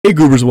Hey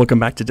Goobers, welcome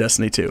back to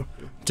Destiny 2.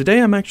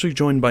 Today I'm actually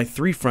joined by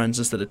 3 friends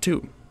instead of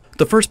 2.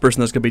 The first person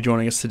that's going to be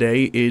joining us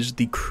today is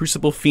the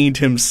Crucible Fiend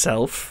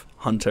himself,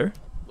 Hunter.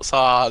 What's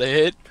on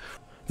it?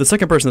 The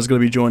second person that's going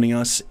to be joining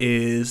us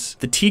is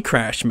the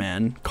T-Crash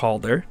man,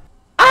 Calder.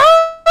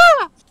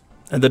 Ah!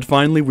 And then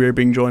finally we're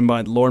being joined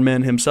by the Lore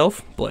Man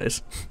himself,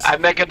 Blayze.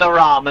 I'm making the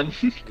ramen.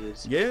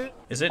 Yeah.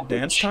 Is it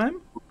dance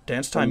time?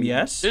 Dance time,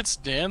 yes. It's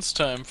dance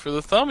time for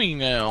the thummy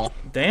now.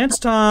 Dance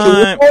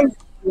time!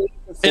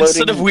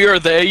 Instead of we are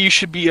they, you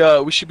should be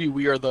we should be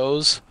we are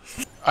those.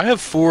 I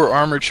have 4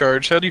 armor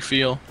charge. How do you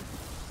feel?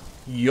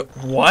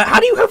 What? How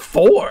do you have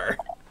 4?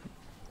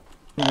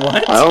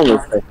 What? I only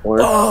have 4.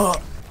 Oh,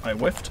 I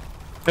whiffed.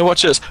 Hey,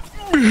 watch this.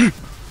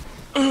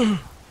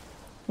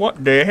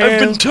 What the hell? I've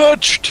been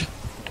touched.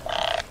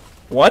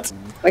 What?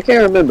 I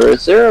can't remember.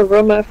 Is there a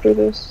room after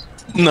this?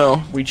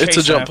 No, We it's a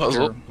chase jump after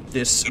puzzle.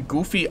 This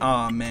goofy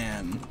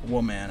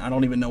woman. I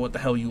don't even know what the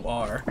hell you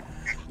are.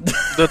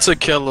 That's a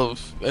kill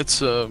of.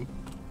 It's a.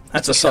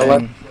 That's a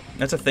solid. thing.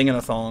 That's a thing in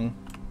a thong.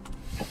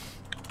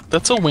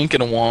 That's a wink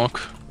and a wonk.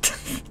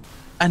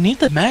 I need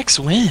the max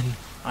win.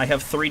 I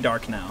have 3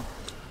 dark now.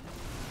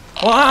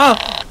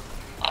 Ah!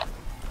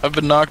 I've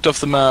been knocked off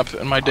the map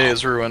and my day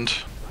is ruined.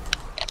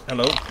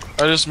 Hello.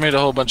 I just made a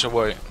whole bunch of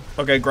white.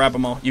 Okay, grab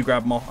them all. You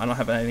grab them all. I don't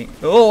have anything.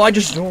 Oh, I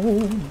just.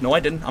 Oh, no, I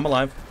didn't. I'm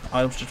alive.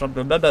 I was just.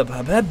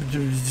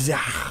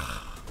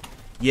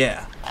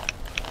 Yeah.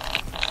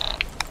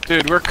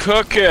 Dude, we're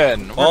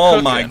cooking. We're Oh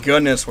cooking. my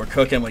goodness, we're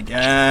cooking with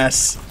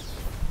gas.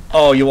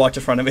 Oh, you walked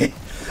in front of me.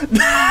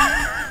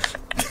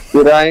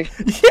 Did I?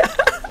 Yeah.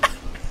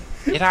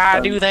 Did I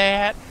do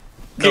that?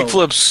 No. Kick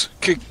flips.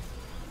 Kick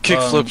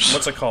flips.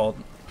 What's it called?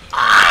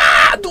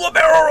 Ah! Do a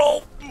barrel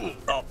roll!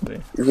 Oh,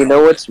 You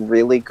know what's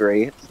really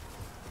great?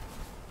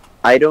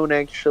 I don't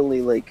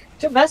actually, like...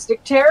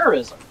 Domestic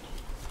terrorism.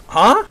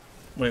 huh?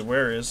 Wait,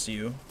 where is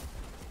you?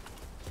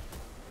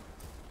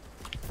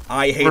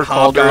 I hate Where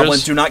Calder hobgoblins.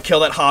 is? Do not kill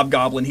that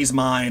hobgoblin. He's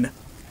mine.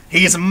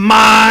 He's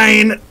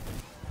mine!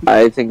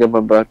 I think I'm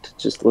about to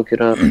just look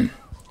it up.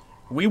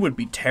 We would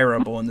be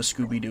terrible in the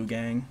Scooby-Doo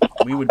gang.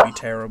 We would be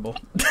terrible.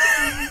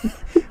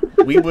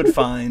 We would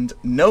find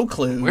no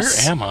clues.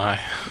 Where am I?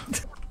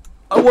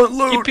 I want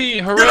loot!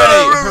 Yippee! Hooray!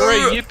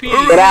 Hooray! Yippee!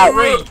 Get out!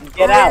 Hooray!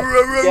 Get out!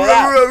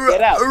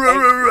 Get out! Get out!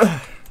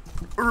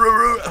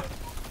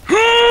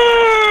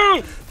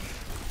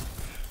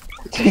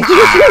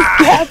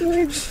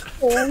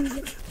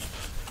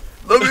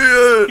 Let me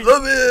in!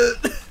 Let me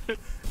in!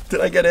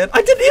 Did I get in?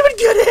 I didn't even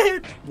get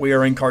in! We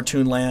are in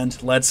cartoon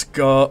land. Let's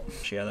go.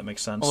 Yeah, that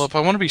makes sense. Well, if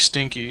I want to be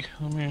stinky,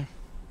 let me.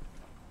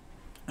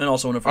 And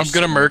also, I'm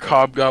gonna murk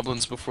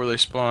hobgoblins before they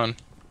spawn.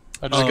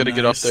 I just gotta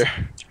get up nice.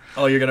 there.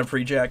 Oh, you're gonna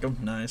pre-jack them?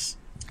 Nice.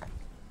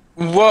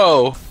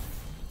 Whoa!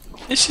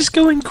 This is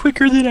going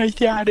quicker than I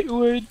thought it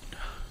would.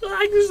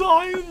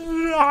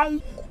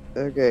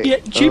 Okay. Yeah,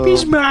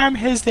 Jimmy's mom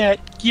has that.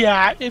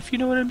 Yeah, if you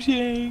know what I'm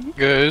saying.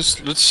 Guys,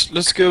 let's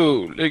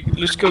go.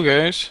 Let's go,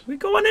 guys. We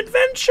go on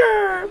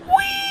adventure!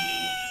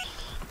 Whee!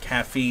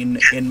 Caffeine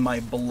in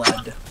my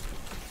blood.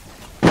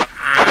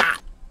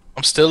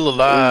 I'm still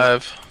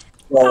alive.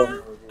 Yeah.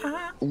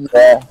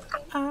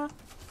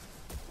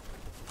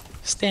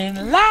 Staying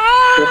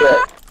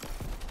alive.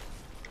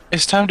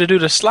 It's time to do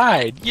the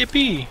slide.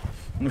 Yippee!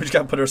 We just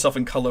gotta put ourselves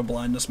in color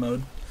blindness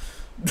mode.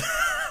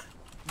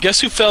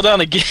 Guess who fell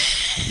down again?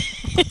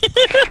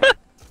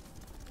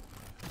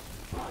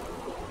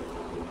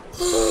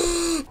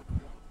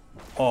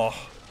 Oh,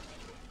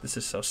 this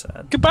is so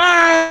sad.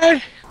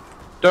 Goodbye!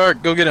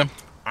 Dark, go get him.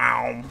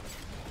 Ow.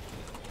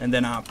 And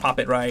then I'll pop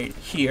it right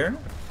here.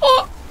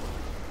 Oh!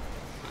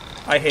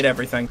 I hate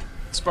everything.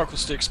 Sparkle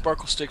stick,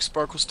 sparkle stick,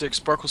 sparkle stick,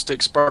 sparkle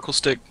stick, sparkle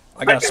stick.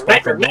 I got a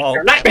sparkle ball.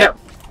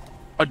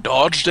 I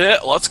dodged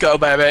it. Let's go,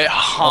 baby.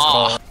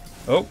 Ha.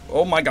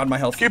 Oh my god, my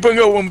health. Keep on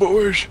going,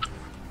 boys.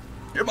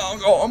 Keep on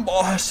going,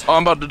 boss. Oh,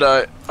 I'm about to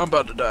die. I'm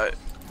about to die.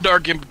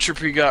 Dark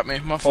infantry got me.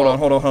 My fault.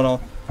 Hold on.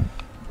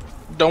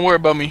 Don't worry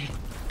about me.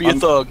 Be a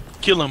thug.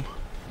 Kill him.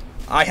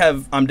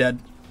 I'm dead.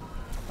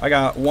 I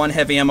got 1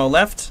 heavy ammo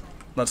left.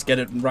 Let's get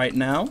it right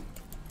now.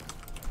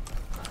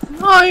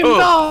 I'm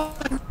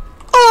not.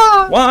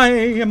 Why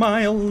am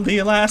I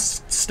the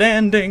last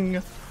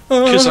standing?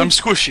 Because I'm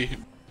squishy.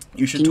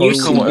 You should Can you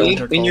totally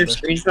see me in your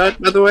screenshot,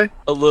 by the way?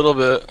 A little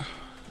bit.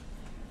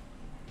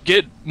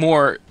 Get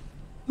more.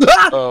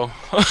 Oh.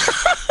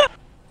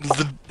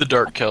 the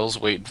dark Kel's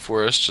waiting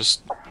for us.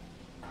 Just.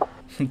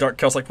 Dark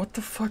Kel's like, what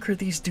the fuck are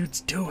these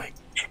dudes doing?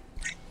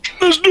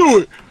 Let's do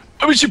it.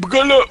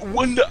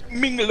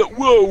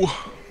 Whoa.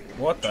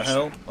 What the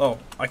hell? Oh,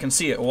 I can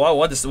see it. Whoa,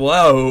 what is...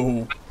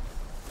 Whoa.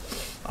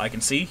 I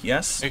can see,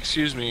 yes.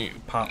 Excuse me.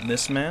 Pop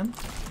this man.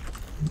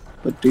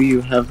 But do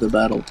you have the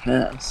battle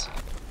pass?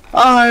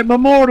 I'm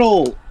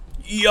immortal!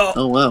 Yo.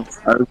 Oh wow,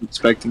 I was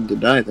expecting to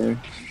die there.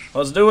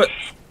 Let's do it.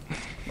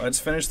 Let's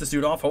finish this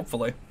dude off,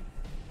 hopefully.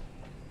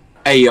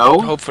 Hey yo!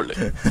 Hopefully.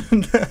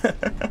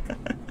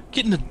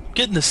 Get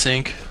in the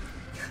sink.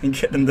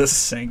 Get in this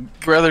sink.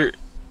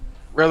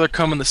 Rather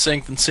come in the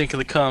sink than sink in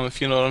the cum,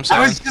 if you know what I'm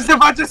saying. I was just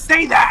about to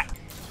say that!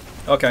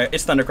 Okay,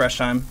 it's Thunder Crash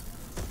time.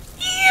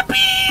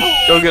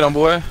 Go get him,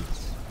 boy.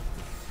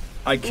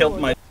 I killed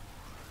my...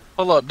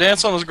 Hold up,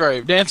 dance on his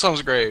grave. Dance on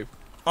his grave.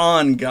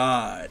 On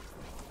God.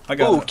 I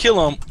got Ooh,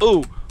 kill him.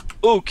 Ooh,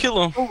 ooh,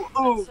 kill him.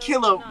 Ooh,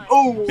 kill him.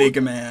 Ooh.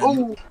 big man.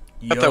 Ooh.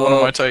 Got that one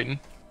on my Titan.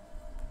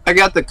 I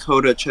got the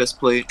Coda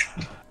chestplate.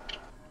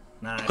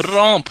 Nice. Put it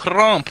on, put it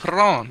on, put it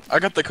on. I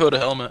got the Coda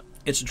helmet.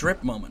 It's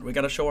drip moment. We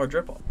gotta show our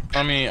drip off.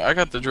 I mean, I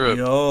got the drip.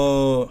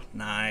 Yo,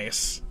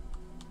 nice.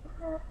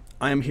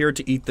 I am here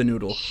to eat the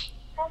noodle.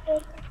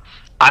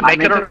 I'm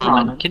making a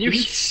ramen. Can you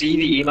see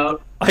the emote?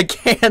 I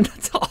can't.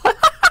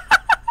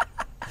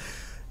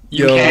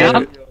 You Yo,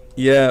 can?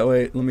 yeah,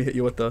 wait. Let me hit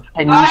you with the.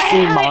 Can you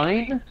see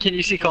mine? Can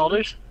you see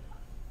Calder's?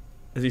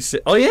 Is he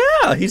sit? Oh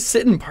yeah, he's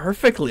sitting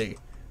perfectly.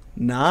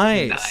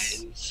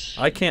 Nice. Nice.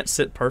 I can't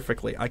sit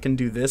perfectly. I can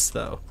do this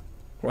though,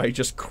 where I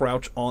just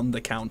crouch on the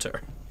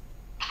counter.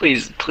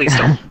 Please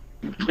don't.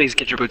 Please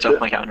get your boots off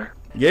my counter.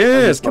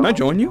 Yes. Can I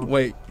join you?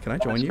 Wait. Can I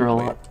join you?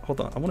 Wait. Hold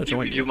on. I want to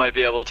join you. You might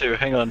be able to.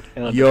 Hang on.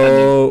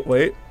 Yo,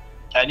 wait.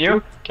 Can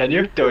you? Can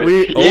you? Do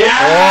it.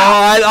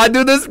 I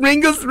do the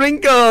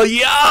sprinkle.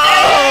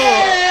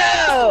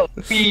 Yo!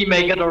 We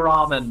making a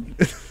ramen.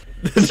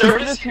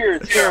 Service here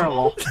is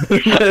terrible.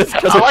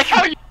 I like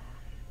how you...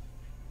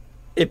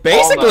 It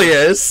basically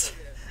is.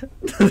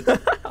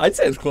 I'd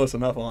say it's close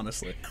enough,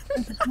 honestly.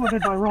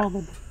 Disappointed by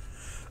ramen.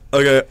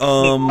 Okay,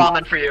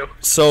 ramen for you.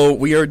 so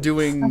we are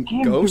doing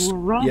can't Ghost. do a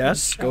ramen.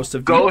 Yes, Ghost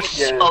of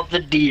Ghosts of the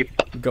Deep.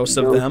 Ghost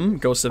of them.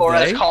 Ghost of Or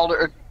as they.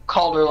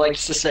 Calder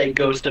likes to say,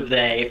 Ghost of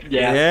They.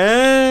 Yeah.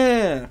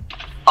 Yeah.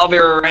 I'll be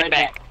right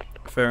back.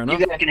 Fair enough.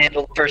 You guys can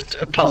handle the first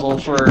puzzle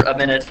for a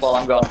minute while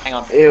I'm going. Hang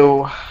on.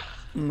 Ew.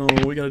 No,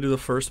 we gotta do the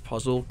first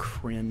puzzle.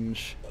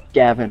 Cringe.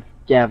 Gavin.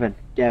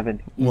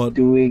 What?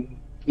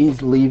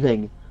 He's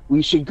leaving.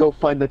 We should go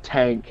find the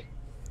tank.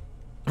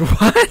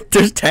 What?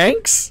 There's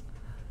tanks?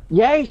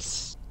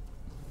 Yes!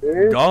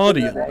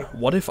 Guardian.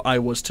 What if I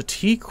was to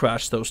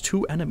T-crash those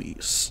two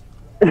enemies?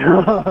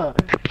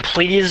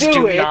 Please Do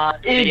do it.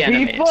 not It'd be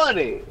enemies. be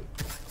funny.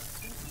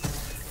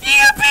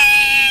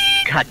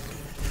 God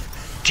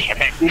damn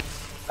it.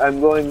 I'm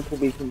going to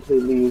be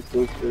completely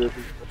useless for this.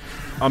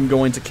 I'm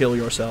going to kill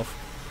yourself.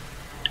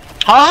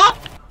 Huh?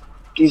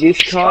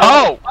 Jesus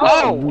Oh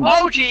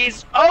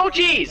jeez. Oh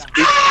jeez.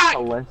 Ah!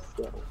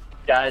 Callisto.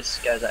 Guys,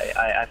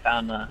 I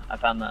found the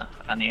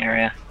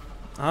area.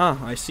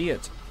 Ah, I see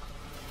it.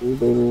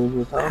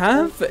 Have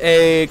Have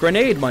a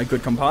grenade, my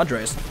good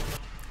compadres.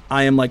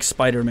 I am like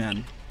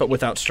Spider-Man, but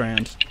without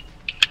Strand.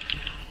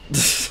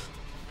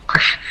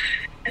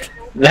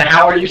 Then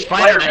how are you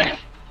Spider-Man?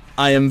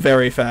 I am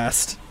very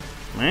fast.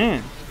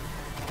 Man.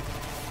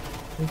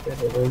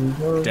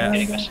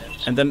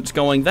 Death. And then it's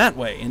going that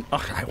way, and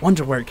I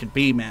wonder where it could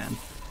be, man.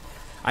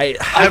 I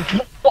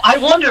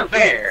wonder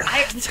where. I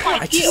have no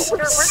idea. just, Where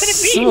could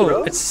it be, so,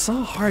 bro? it's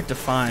so hard to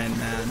find,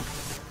 man.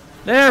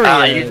 There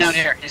he is. He's down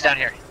here. He's down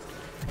here.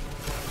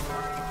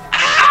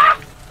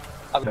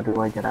 How do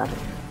I get out of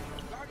here?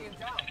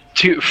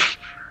 Dude.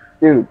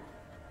 Dude.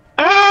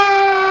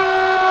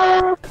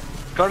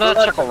 Go to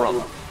the circle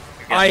room.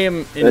 I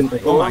am in.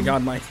 Oh my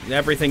god,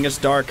 everything is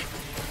dark.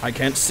 I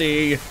can't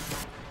see.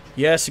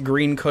 Yes,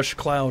 green Kush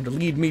cloud,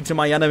 lead me to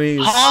my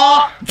enemies.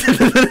 I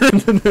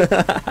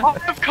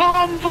have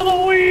come for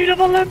the weed of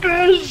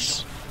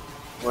Olympus.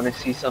 Want to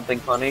see something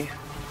funny?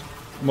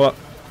 What?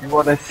 You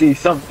want to see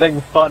something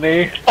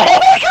funny?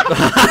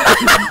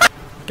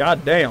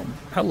 God damn.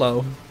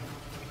 Hello.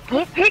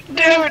 Dude,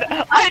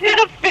 I did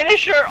a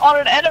finisher on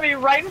an enemy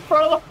right in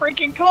front of the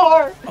freaking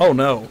car, Oh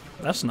no,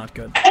 that's not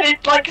good. and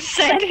it like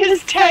sent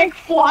his tank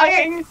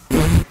flying.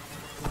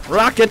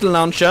 Rocket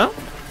launcher.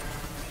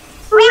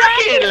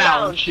 Rocket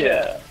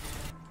launcher.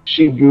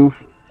 She goof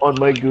on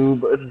my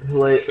goob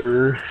until I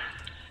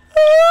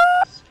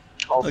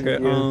Okay,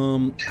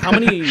 how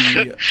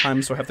many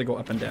times do I have to go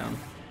up and down?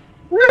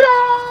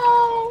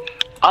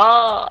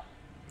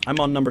 I'm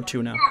on number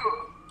 2 now.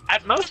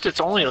 At most it's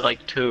only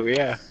like 2,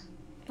 yeah.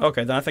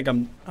 Okay, then I think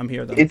I'm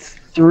here then. It's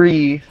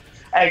 3.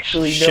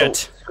 Actually, no.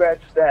 Shit. Scratch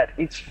that.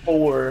 It's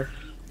 4.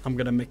 I'm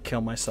gonna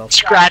kill myself.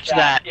 Scratch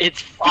that. It's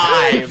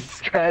 5.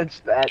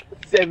 Scratch that.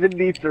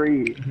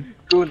 73.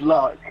 Good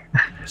luck.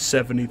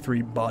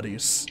 73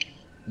 bodies.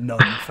 None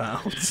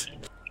found.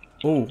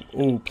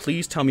 Oh,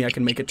 please tell me I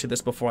can make it to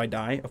this before I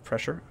die of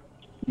pressure.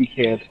 You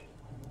can't.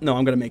 No,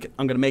 I'm gonna make it.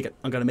 I'm gonna make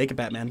it,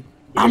 Batman.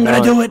 I'm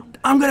gonna do it!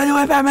 I'm gonna do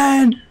it,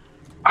 Batman!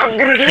 I'm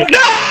gonna do it.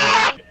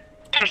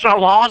 There's no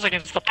laws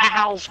against the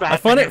pals, man. I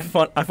find it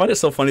fun. I find it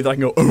so funny that I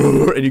can go,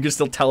 "Urgh," and you can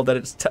still tell that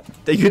it's.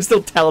 That you can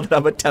still tell that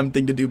I'm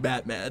attempting to do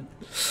Batman.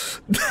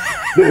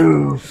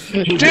 Dude,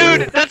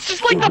 that's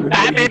just like the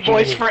Batman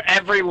voice for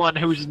everyone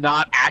who's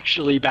not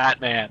actually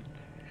Batman.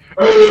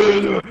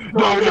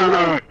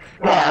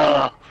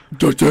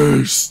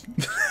 Justice.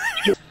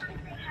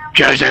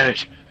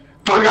 Justice!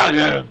 Forgot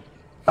him!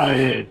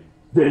 I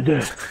did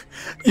it.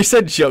 You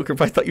said Joker,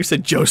 but I thought you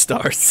said Joe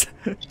Stars.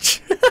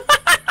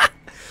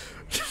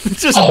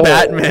 Just Oh.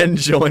 Batman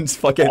joins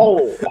fucking.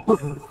 Oh.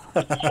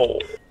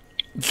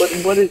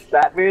 What does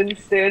Batman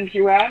stand,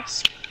 you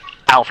ask?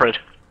 Alfred.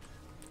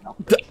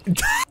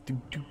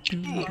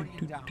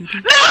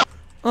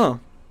 Oh,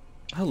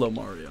 hello,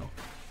 Mario.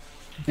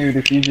 Dude,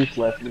 if you just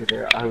left me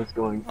there, I was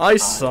going to I cry.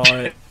 saw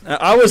it.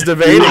 I was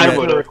debating I it.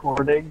 want a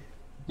recording.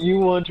 You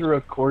want a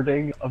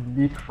recording of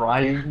me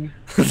crying?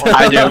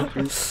 I do.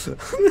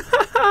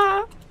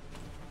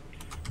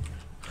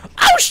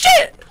 Oh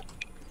shit!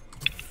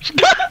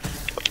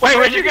 Wait,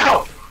 where'd you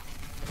go?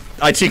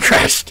 IT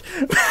crashed.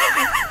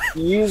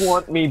 You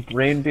want me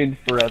branded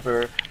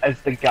forever as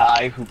the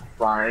guy who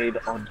cried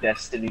on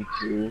Destiny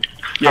 2?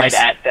 Yes. Cried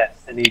at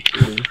Destiny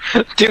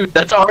 2. Dude,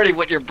 that's already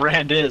what your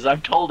brand is.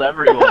 I've told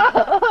everyone.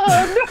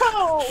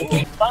 Oh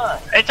no! Fine.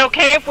 It's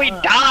okay if we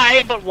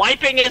die, but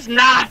wiping is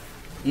not.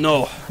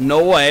 No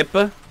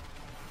wipe.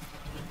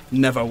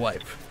 Never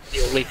wipe.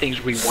 The only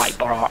things we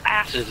wipe are our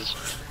asses.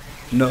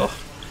 No.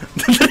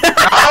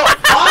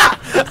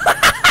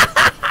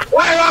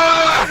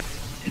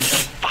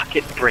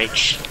 Fucking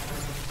British.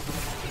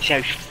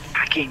 So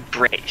fucking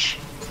British.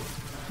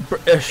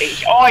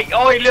 British. Oi,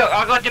 look,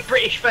 I got the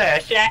British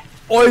first, yeah?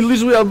 Oi,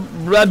 listen,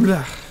 blah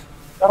blah.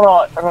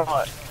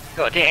 Right.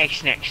 Got the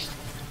X next.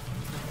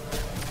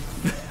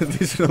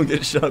 These don't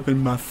get shot up in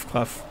my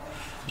fluff.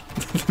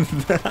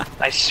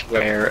 I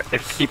swear,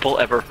 if people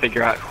ever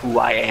figure out who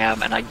I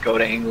am and I go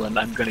to England,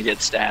 I'm gonna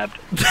get stabbed.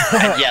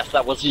 And yes,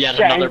 that was yet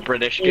another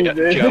British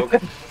joke.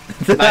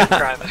 Knife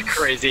crime is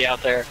crazy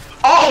out there.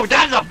 Oh,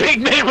 that's a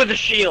big man with a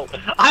shield!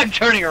 I'm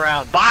turning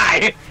around,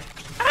 bye!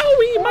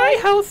 Owie, my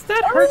health,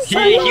 that hurts.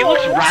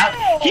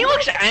 He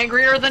looks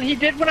angrier than he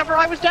did whenever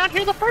I was down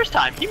here the first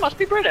time. He must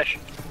be British.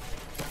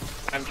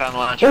 I haven't found the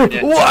launcher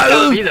yet.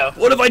 Not me, though.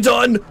 What have I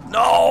done?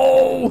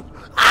 No!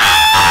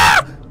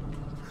 Ah!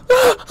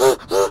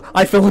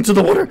 I fell into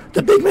the water.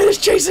 The big man is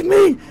chasing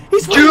me.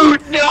 He's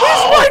Dude, no! He's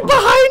right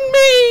behind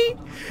me.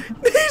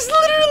 He's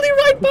literally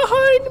right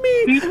behind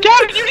me.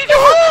 Dude, you need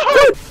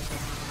to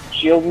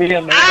Shield me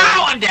a minute.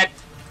 Ow, I'm dead!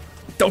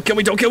 Don't kill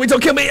me! Don't kill me!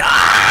 Don't kill me!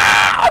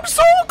 Ah! I'm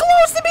so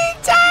close to being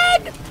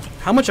dead.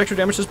 How much extra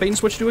damage does bait and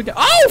switch do again?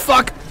 Oh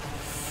fuck!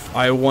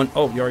 I want.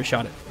 Oh, you already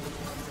shot it.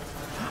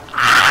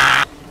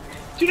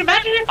 Dude,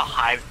 imagine if a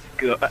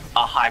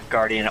hive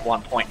guardian at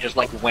one point just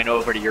like went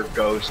over to your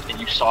ghost and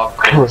you saw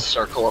a gold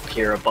circle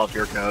appear above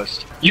your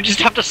ghost. You just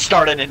have to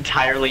start an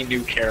entirely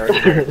new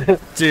character.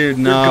 Dude,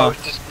 Your no.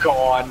 ghost is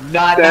gone.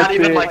 Not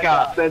even like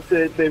a. That's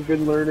it. They've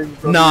been learning.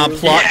 From Nah, you.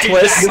 plot Yeah,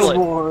 twist. exactly.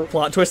 No more.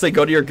 Plot twist. They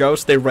go to your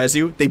ghost. They res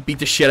you. They beat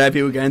the shit out of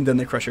you again. Then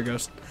they crush your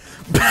ghost.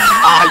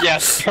 Ah,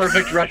 yes,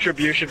 perfect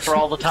retribution for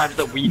all the times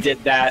that we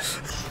did that.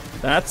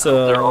 That's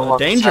They're all on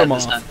the danger side moth.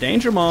 this time.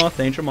 Danger moth.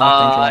 Danger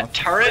moth. Danger moth.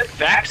 Turret,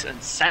 Vex,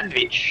 and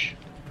Sandwich.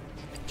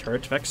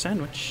 Turret Vex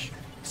sandwich.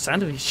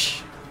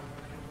 Sandwich.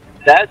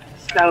 That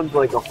sounds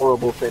like a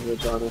horrible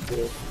sandwich,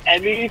 honestly.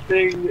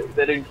 Anything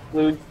that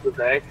includes the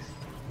Vex,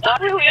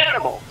 not really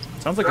edible.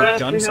 Sounds like Don't a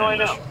gun ask me how I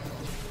sandwich. know.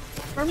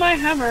 For my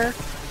hammer.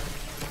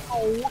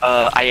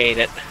 I ate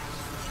it.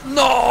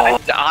 No.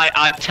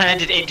 I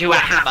turned it into a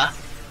hammer.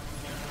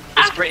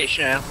 It's British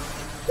now.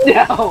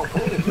 No!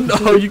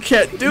 No, you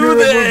can't do You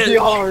removed the this.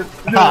 R.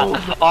 No!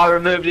 I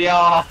removed the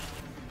R.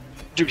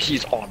 Dude,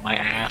 he's on my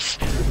ass.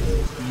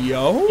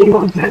 Yo. He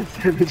wants that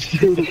sandwich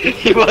too.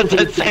 He wants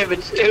that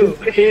sandwich too.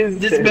 His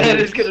This man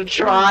is gonna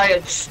try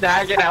and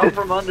snag it out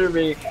from under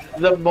me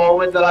the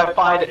moment that I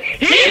find it.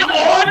 He's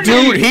on me!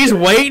 Dude, he's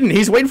waiting.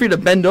 He's waiting for you to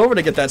bend over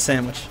to get that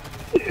sandwich.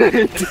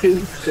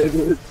 His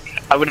sandwich.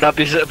 I would not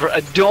be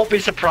don't be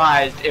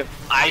surprised if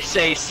I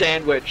say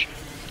sandwich.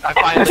 I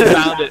finally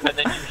found it and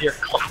then you hear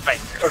clapping,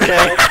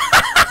 okay?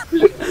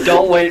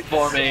 Don't wait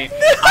for me.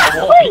 I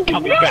won't be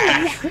coming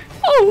back.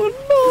 Oh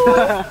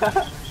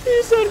no.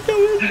 He's not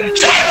coming back.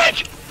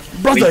 Sandwich!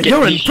 Brother, We get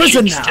you're in these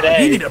prison cheeks now.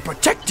 today. You need to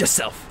protect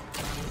yourself.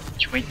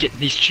 You ain't getting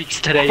these cheeks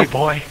today,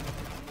 boy.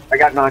 I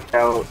got knocked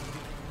out.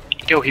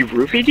 Yo, he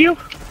roofied you?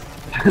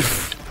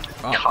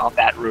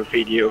 Combat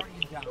roofied you.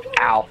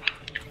 Ow.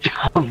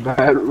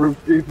 Combat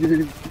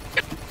roofie.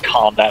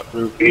 Combat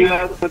roofie.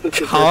 Yeah, that's what the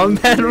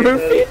Combat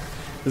roofie?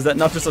 Is that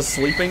not just a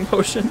sleeping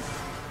potion?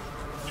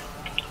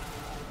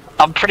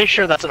 I'm pretty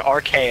sure that's an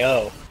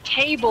RKO.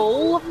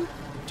 Table.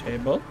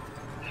 Table.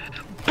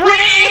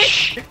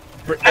 British!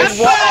 British.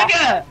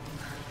 Burger!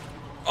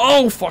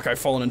 Oh fuck! I've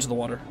fallen into the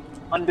water.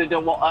 Under the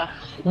water.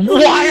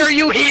 Why are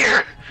you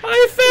here?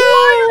 I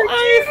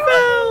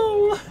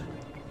fell.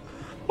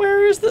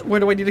 Where is the? Where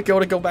do I need to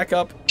go back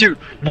up? Dude,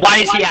 why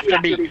is he after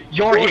me?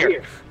 You're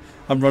here.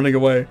 I'm running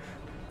away.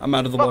 I'm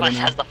out of the One of water us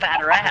now. has the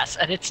fatter ass,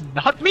 and it's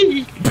not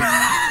me.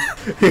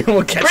 He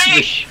will catch me.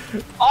 British!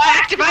 I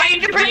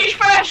activated the British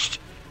first!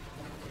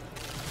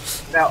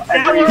 Now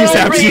He's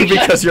after you British.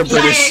 because you're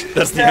British. Yay.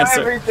 That's the now answer.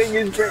 everything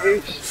is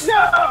British.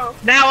 No!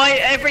 Now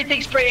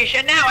everything's British,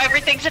 and now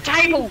everything's a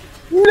table.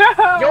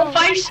 No! Your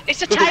face,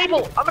 it's a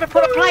table. I'm gonna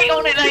put a plate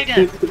on it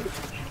later.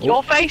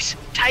 Your face,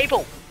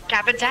 table.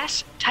 Gavin's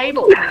ass,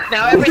 table.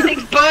 Now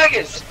everything's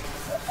burgers.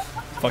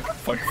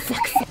 Fuck.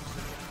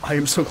 I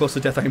am so close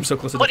to death. I am so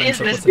close to death. What I am is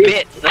so this close to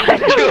death. bit that I'm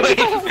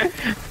doing?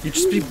 You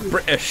just be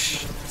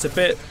British. It's a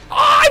bit. Oh,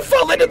 I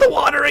fell into the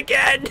water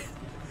again.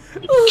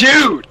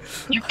 Dude,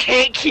 you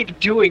can't keep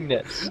doing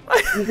this.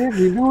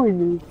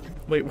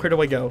 Wait, where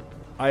do I go?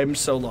 I am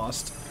so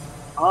lost.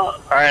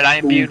 Alright, I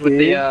imbued with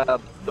the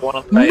one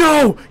on the right.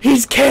 No!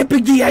 He's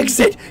camping the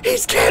exit!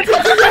 He's camping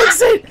the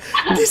exit!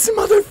 This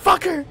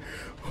motherfucker!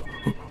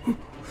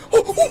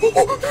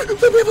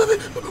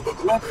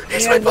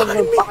 He's right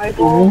behind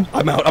me!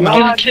 I'm out, I'm You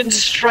out. can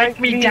strike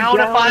me down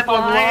if I'm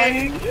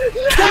lying!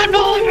 That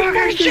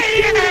motherfucker's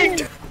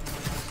cheating!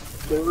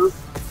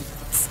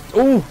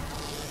 Ooh!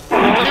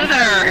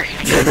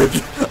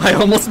 I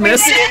almost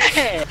missed.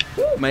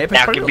 My epic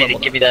Now party level.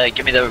 give me the ropes,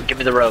 give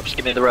me the ropes, I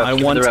give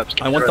me want the ropes,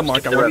 I want the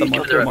mark, I want the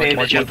mark, give me the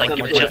mark, jet mark, like,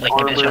 give me mark, the jet like,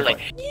 give me the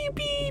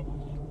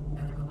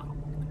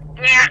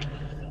jet like.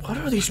 What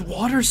are these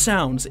water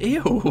sounds?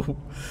 Ew.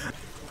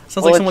 Sounds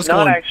Well, like it's someone's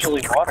not going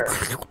actually water.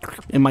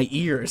 in my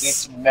ears.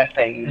 It's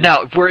methane.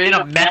 No, we're in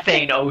a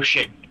methane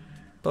ocean.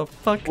 The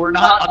fuck? We're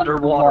not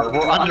underwater,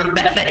 we're under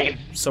methane.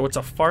 So it's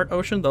a fart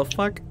ocean? The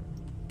fuck?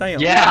 Damn.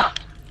 Yeah,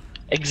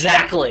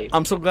 exactly.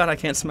 I'm so glad I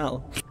can't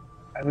smell.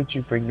 Why would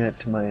you bring that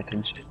to my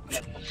attention?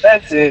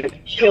 That's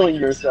it. Killing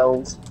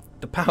yourselves.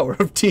 The power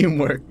of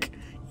teamwork.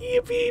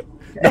 Yeep yeep.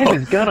 That No,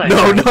 is gonna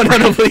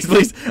no, please,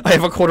 please. I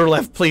have a quarter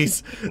left,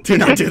 please. Do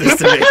not do this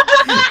to me.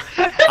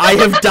 I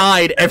have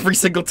died every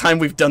single time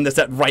we've done this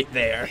at right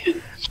there.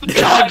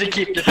 Time to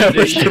keep the That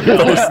was the tradition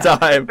going. first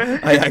time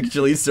I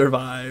actually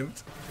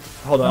survived.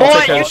 Hold on, Boy, I'll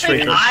take you out a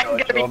think streaker. I'm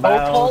gonna be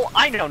hopeful?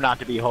 I know not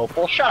to be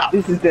hopeful. Shut up.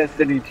 This is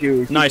Destiny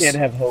 2. Nice. You can't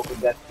have hope in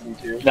Destiny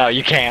 2. No,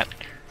 you can't.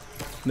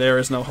 There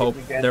is no hope.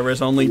 There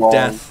is only Long.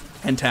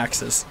 death and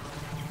taxes.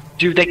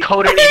 Dude, they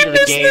coded it into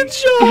the game.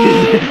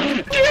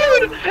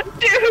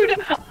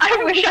 Dude,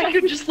 I wish I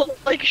could just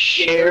like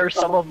share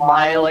some of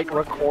my like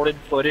recorded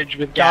footage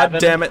with God Gavin.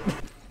 damn it.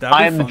 That'd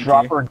be I am the funky.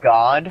 dropper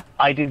god.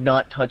 I did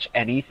not touch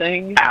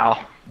anything.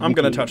 Ow. I'm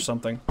gonna touch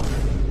something.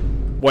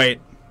 Wait.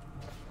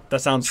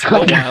 That sounds so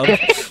wild.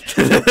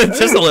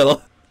 Just a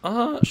little.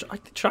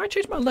 Should I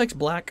change my legs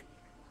black?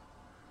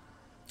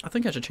 I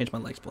think I should change my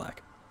legs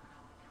black.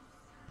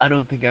 I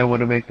don't think I want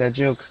to make that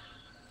joke.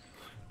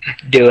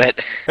 Do it.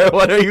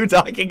 What are you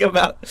talking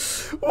about?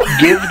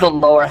 Give the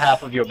lower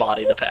half of your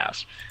body the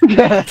pass.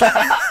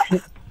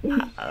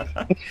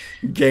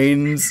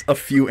 Gains a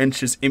few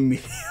inches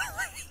immediately.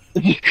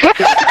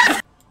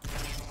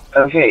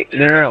 Okay,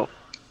 no.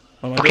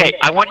 Oh my Okay, God.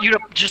 I want you to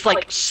just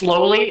like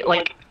slowly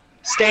like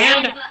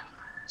stand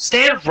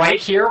right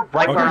here,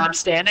 right where Okay. I'm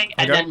standing,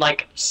 and Okay. then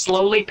like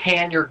slowly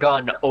pan your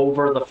gun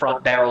over the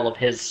front barrel of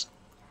his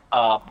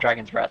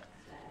dragon's breath.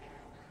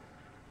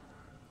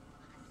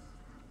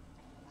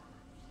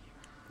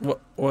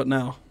 What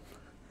now?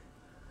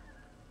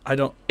 I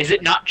don't. Is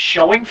it not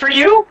showing for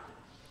you?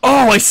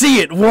 Oh, I see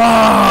it! Whoa!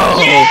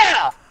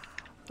 Yeah!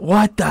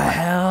 What the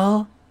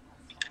hell?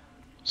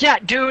 Yeah,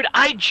 dude,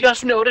 I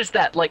just noticed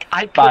that. Like,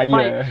 I put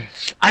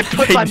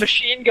my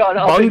machine gun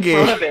up in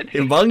front of it,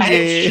 and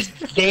Bungie. it's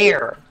just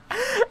there.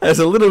 There's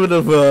a little bit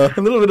of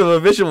a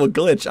visual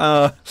glitch.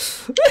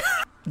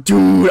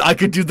 Dude, I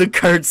could do the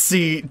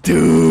curtsy,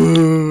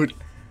 dude.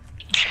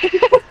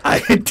 I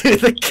could do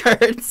the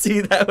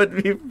curtsy. That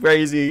would be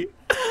crazy.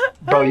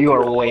 Bro, you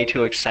are way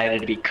too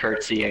excited to be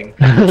curtsying.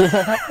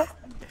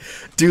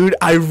 Dude,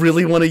 I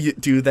really want to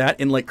do that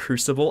in like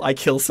Crucible. I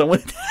kill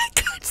someone.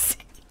 Curtsy.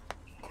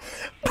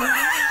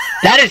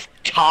 That is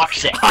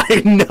toxic.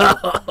 I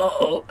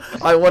know.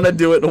 I want to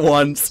do it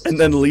once and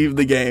then leave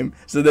the game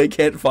so they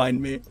can't find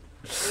me.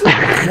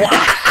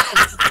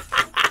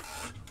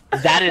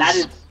 That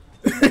is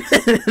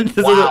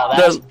There's wow.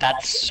 a-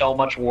 That's so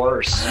much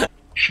worse.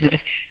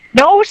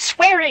 No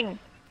swearing!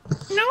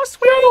 No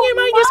swearing in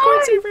my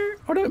Discord server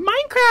or the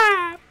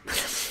Minecraft.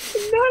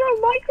 Not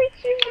a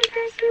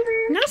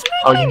microchip! No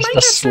swearing I'll in use the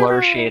Minecraft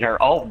slur server. shader.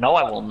 Oh no,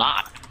 I will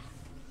not.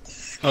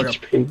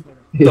 Okay.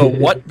 The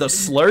what? The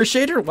slur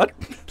shader? What?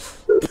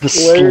 The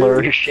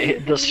slur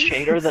shader. The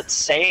shader that's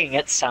saying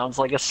it sounds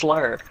like a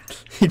slur.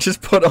 He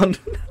just put on.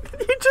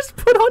 He just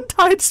put on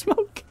Tide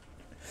Smoke.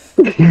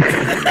 Dude,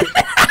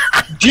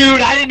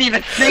 I didn't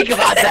even think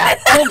about that.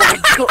 Oh my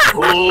god.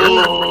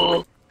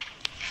 Oh.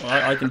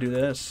 Well, I can do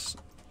this.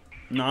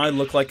 No, I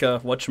look like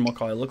a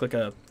whatchamacallit. I look like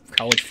a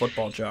college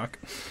football jock.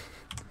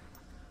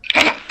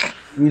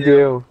 You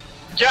do.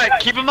 Yeah,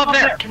 keep him up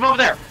there. Keep him over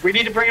there. We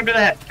need to bring him to the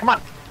head. Come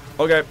on.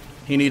 Okay.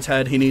 He needs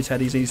head. He needs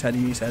head. He needs head.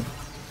 He needs head.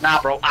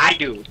 Nah, bro, I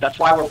do. That's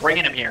why we're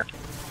bringing him here.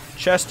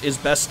 Chest is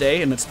best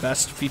day and its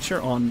best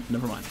feature on.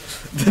 Never mind.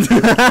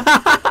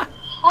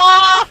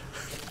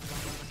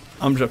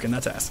 I'm joking.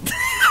 That's ass.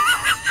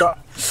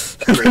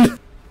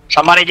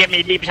 Somebody get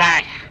me deep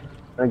side.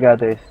 I got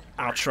this.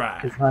 I'll try.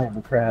 'Cause I am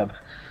a crab.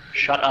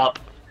 Shut up.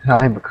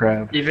 I'm a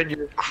crab. Even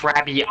your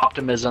crabby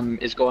optimism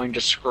is going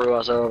to screw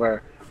us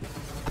over.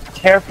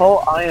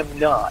 Careful, I am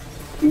not.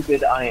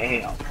 Stupid, I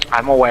am.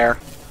 I'm aware.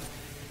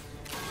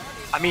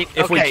 I mean,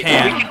 If we okay,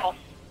 can.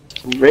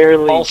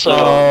 Rarely. Also,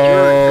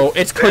 Oh,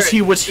 it's because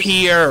he was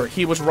here.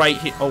 He was right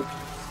here.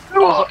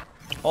 Oh.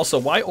 Also,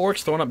 why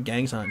Orc's throwing up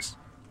gang signs?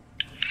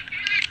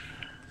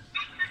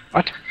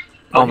 what?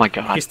 Oh my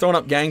god. He's throwing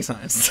up gang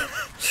signs.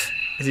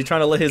 Is he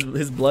trying to let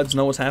his bloods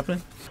know what's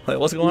happening? Wait,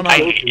 what's going I on?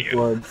 hate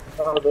you.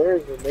 Oh,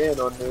 there's a man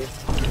on me.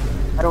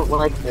 I don't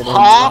like men.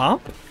 Huh?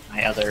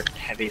 My other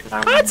heavy that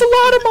I'm That's a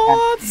lot of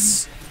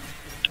moths!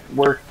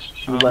 Worked.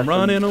 She I'm left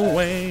running him.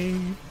 away.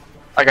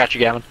 I got you,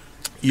 Gavin.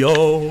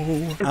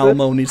 Yo,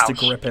 Almo needs to Ouch.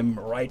 grip him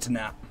right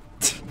now.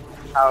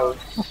 Ouch.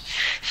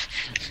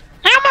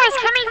 Elmo's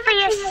coming for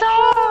your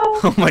soul!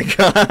 Oh my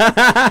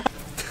god.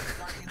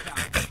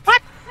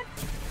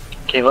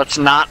 Okay, let's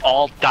not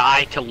all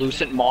die to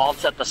lucent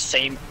moths at the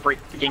same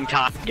freaking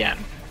time again.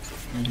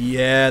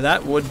 Yeah,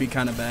 that would be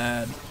kind of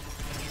bad.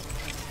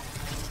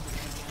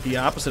 The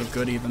opposite of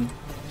good, even.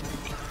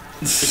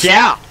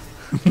 Yeah!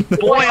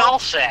 Boy, I'll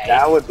say!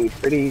 That would be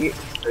pretty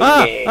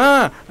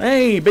gay.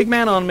 Hey, big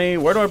man on me.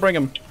 Where do I bring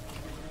him?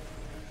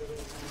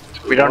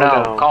 We don't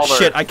know. No. Calder.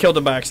 Shit, I killed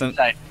him by accident.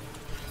 Say.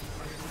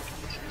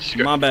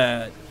 My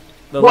bad.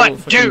 The little What?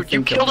 fucking Dude, thing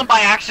you killed him by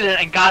accident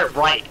and got it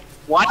right.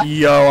 What?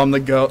 Yo, I'm the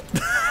goat.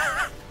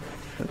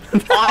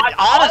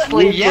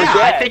 Honestly, You yeah, I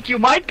forget. think you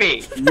might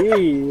be.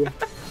 We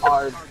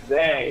are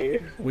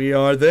they. We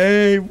are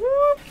they.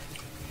 Whoop.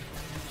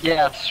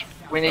 Yes,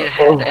 we need a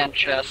head and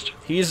chest.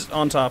 He's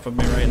on top of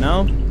me right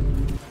now.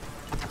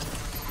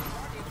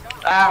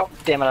 Ow,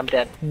 damn it, I'm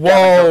dead.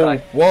 Whoa,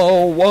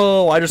 whoa,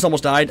 whoa. I just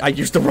almost died. I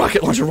used the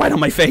rocket launcher right on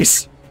my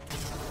face.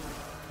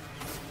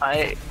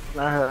 That's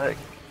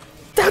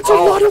That's a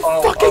lot of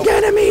fucking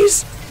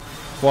enemies.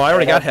 Well, I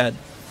already got head.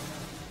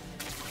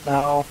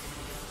 No.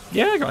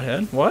 Yeah, I got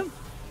head. What?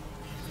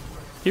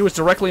 He was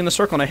directly in the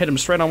circle and I hit him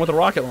straight on with a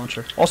rocket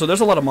launcher. Also,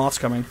 there's a lot of moths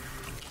coming.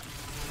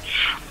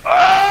 Bro,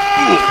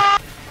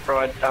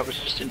 I was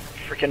just in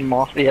freaking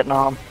Moth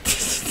Vietnam. It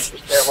was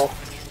terrible.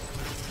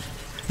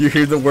 You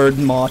hear the word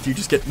moth, you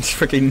just get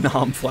freaking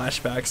Nam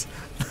flashbacks.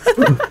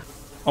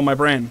 On my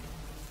brain.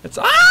 It's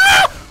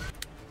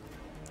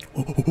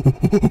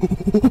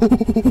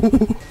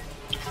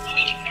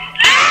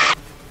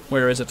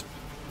Where is it?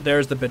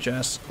 There's the bitch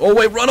ass. Oh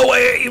wait, run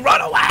away!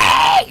 Run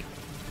away!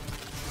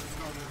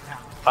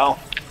 Oh.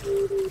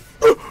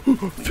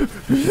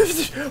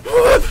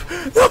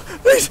 No,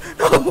 please,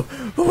 no!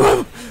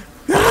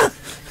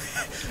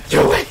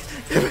 Get away!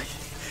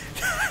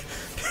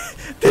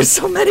 There's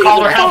so many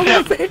Calder, of help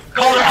them! him!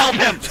 Calder, help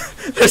him!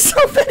 There's so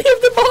many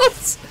of the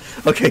moths!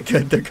 Okay,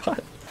 good, they're gone.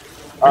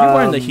 Are you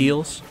wearing the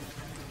heels?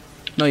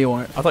 No, you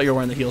weren't. I thought you were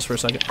wearing the heels for a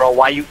second. Bro,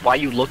 why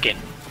you looking?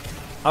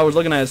 I was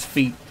looking at his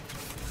feet.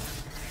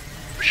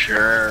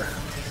 Sure.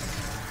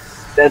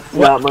 That's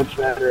not much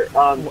better.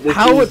 This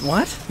How is would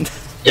what?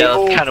 Yeah,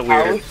 old that's kind of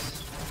weird.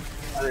 house.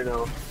 I don't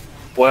know.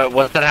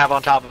 What's that have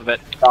on top of it?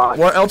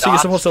 Where else are you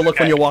Dots? supposed to look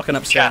when Okay. you're walking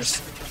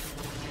upstairs?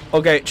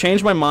 Okay,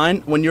 change my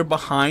mind. When you're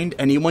behind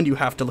anyone, you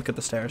have to look at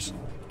the stairs.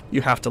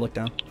 You have to look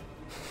down.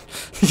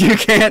 You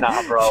can't.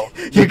 Nah, bro.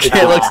 You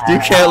can't look. You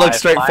can't look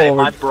straight My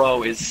forward.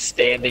 bro is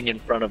standing in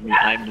front of me.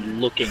 I'm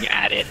looking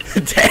at it.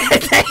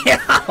 Damn!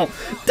 Ah,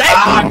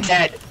 Damn! I'm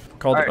dead.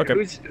 Called it. Alright,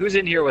 Okay. who's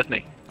in here with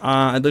me?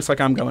 It looks like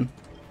I'm going.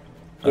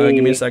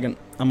 Give me a second.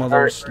 I'm a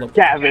little slow.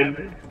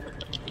 Gavin.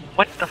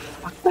 What the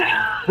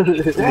fuck?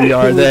 We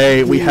are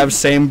they. We have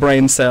same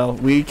brain cell.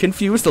 We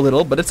confused a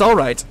little, but it's all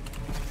right.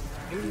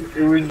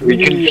 It was We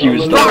me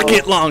confused alone.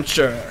 Rocket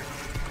launcher.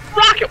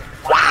 Rocket!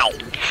 Wow!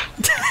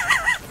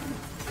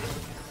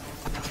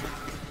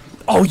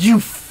 Oh, you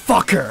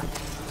fucker!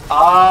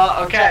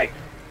 Okay.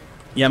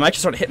 Yeah, I'm actually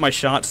starting to hit my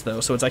shots though,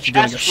 so it's actually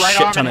doing a Chest, right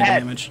shit arm, ton and of head.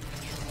 damage.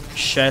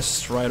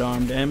 Chest, right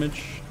arm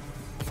damage.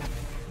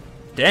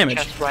 Damage.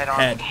 Chest, right arm,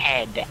 Head.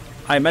 head.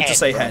 I meant to Head,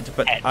 say bro. head,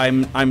 but Head.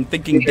 I'm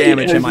thinking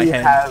damage in my You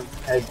head.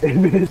 have head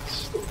damage.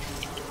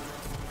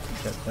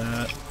 Get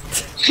that.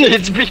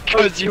 It's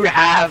because you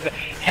have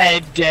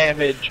head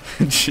damage.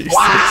 Jesus.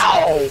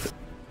 Wow!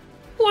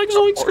 Like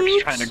Or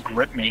he's trying to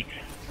grip me.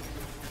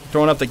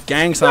 Throwing up the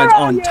gang signs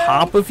on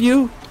top of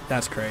you?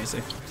 That's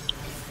crazy.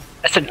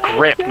 I said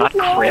grip, not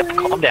grip.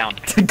 Calm down.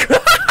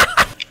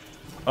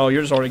 Oh,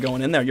 you're just already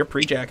going in there. You're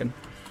pre-jacking.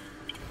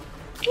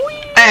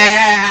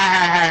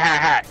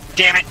 Damn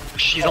it!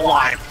 She's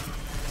alive.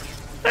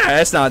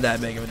 It's not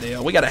that big of a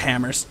deal. We got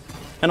hammers.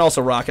 And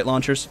also rocket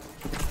launchers.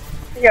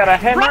 You got a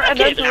hammer Rocket and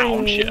a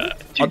dream. launcher.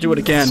 I'll do it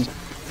again.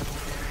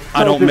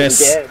 I Don't don't do it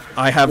miss. again.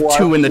 I have Watch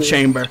 2 in the it.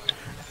 chamber.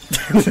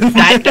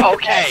 That's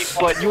okay,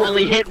 but you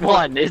only hit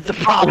one is the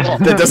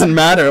problem. That doesn't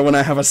matter when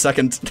I have a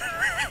second.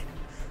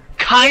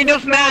 Kind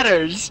of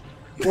matters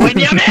when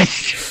you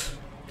miss.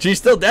 She's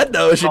still dead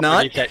though, is she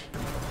not? Okay.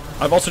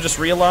 I've also just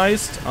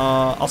realized,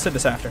 I'll say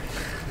this after.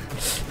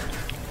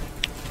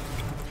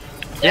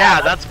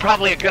 Yeah, that's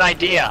probably a good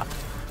idea.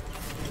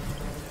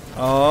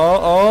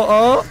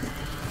 Oh.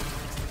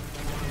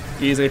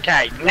 Easy.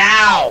 Okay,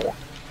 now.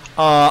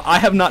 I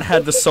have not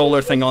had the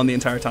solar thing on the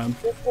entire time.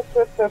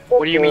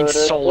 What do you mean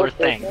solar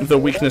thing? The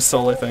weakness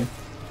solar thing.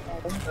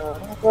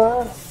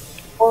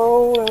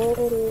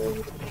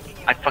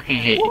 I fucking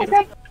hate you.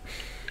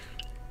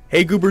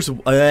 Hey goobers.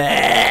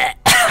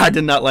 I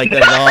did not like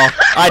that at all.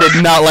 I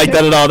did not like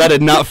that at all. That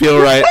did not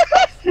feel right.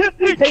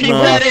 Keep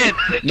No. that in.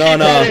 No, Keep no.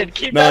 that in.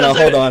 Keep No, that no, as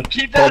hold a, on.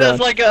 Keep that Hold as on.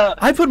 like a.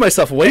 I put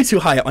myself way too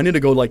high. I need to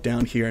go like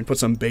down here and put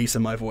some bass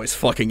in my voice.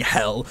 Fucking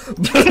hell.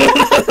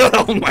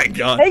 Oh my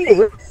god.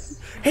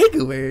 Hey,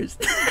 goobers.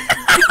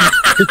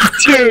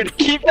 Dude,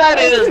 keep that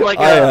in as like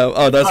a.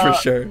 Oh, that's for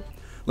sure.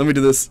 Let me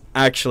do this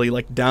actually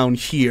like down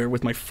here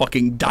with my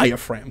fucking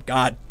diaphragm.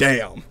 God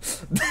damn.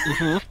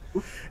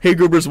 Hey,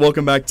 goobers,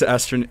 welcome back to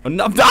Astronaut.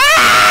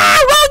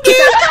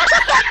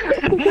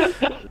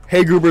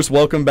 Hey, goobers,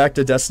 welcome back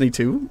to Destiny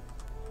 2.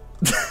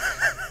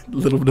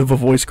 Little bit of a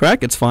voice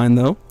crack. It's fine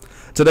though.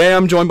 Today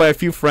I'm joined by a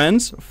few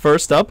friends.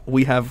 First up,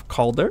 we have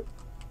Calder,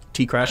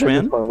 T-Crash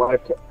Man.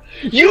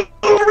 You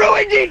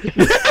ruined it.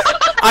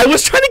 I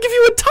was trying to give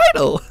you a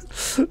title.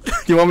 Do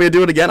you want me to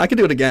do it again? I can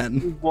do it again.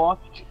 You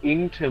walked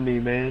into me,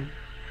 man.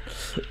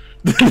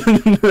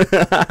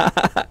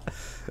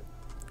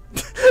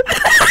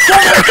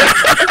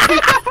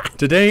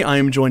 Today I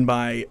am joined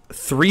by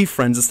 3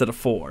 friends instead of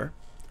 4.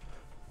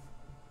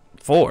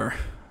 4?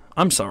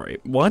 I'm sorry.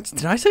 What?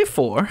 Did I say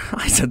 4?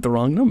 I said the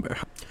wrong number.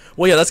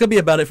 Well, yeah, that's gonna be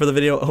about it for the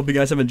video. I hope you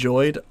guys have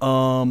enjoyed.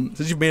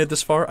 Since you've made it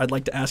this far, I'd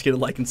like to ask you to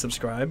like and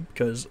subscribe,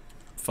 because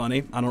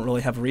funny, I don't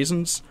really have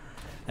reasons.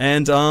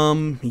 And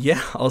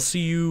yeah, I'll see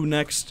you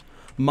next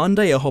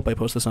Monday. I hope I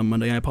post this on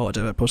Monday. I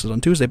apologize if I posted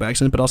on Tuesday by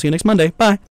accident, but I'll see you next Monday. Bye.